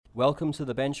Welcome to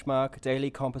the Benchmark Daily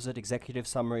Composite Executive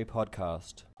Summary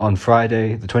Podcast. On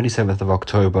Friday, the 27th of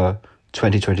October,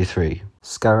 2023.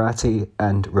 Scarlatti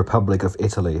and Republic of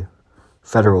Italy,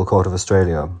 Federal Court of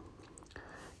Australia.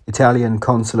 Italian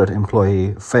consulate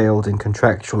employee failed in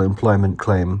contractual employment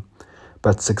claim,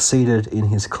 but succeeded in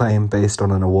his claim based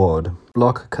on an award.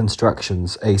 Block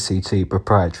Constructions ACT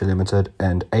Proprietary Limited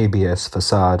and ABS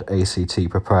Facade ACT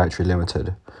Proprietary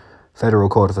Limited, Federal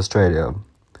Court of Australia.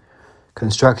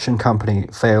 Construction company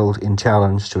failed in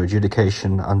challenge to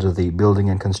adjudication under the Building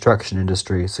and Construction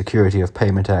Industry Security of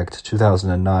Payment Act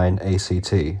 2009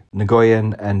 ACT.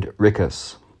 Nguyen and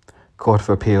Rickus, Court of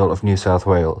Appeal of New South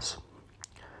Wales.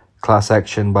 Class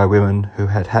action by women who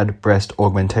had had breast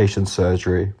augmentation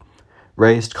surgery,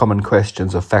 raised common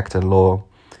questions of fact and law,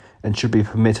 and should be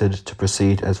permitted to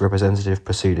proceed as representative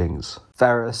proceedings.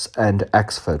 Farris and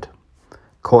Axford,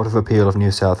 Court of Appeal of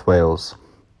New South Wales.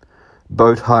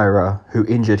 Boat hirer who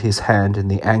injured his hand in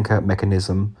the anchor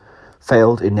mechanism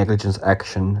failed in negligence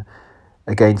action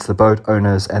against the boat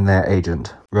owners and their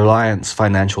agent. Reliance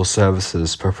Financial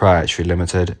Services Proprietary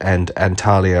Limited and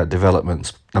Antalya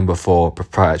Developments No. 4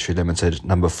 Proprietary Limited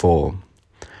No. 4.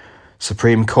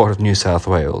 Supreme Court of New South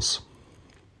Wales.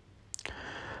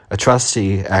 A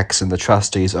trustee acts in the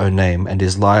trustee's own name and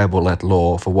is liable at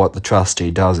law for what the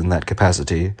trustee does in that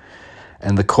capacity,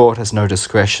 and the court has no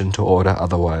discretion to order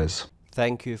otherwise.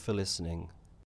 Thank you for listening.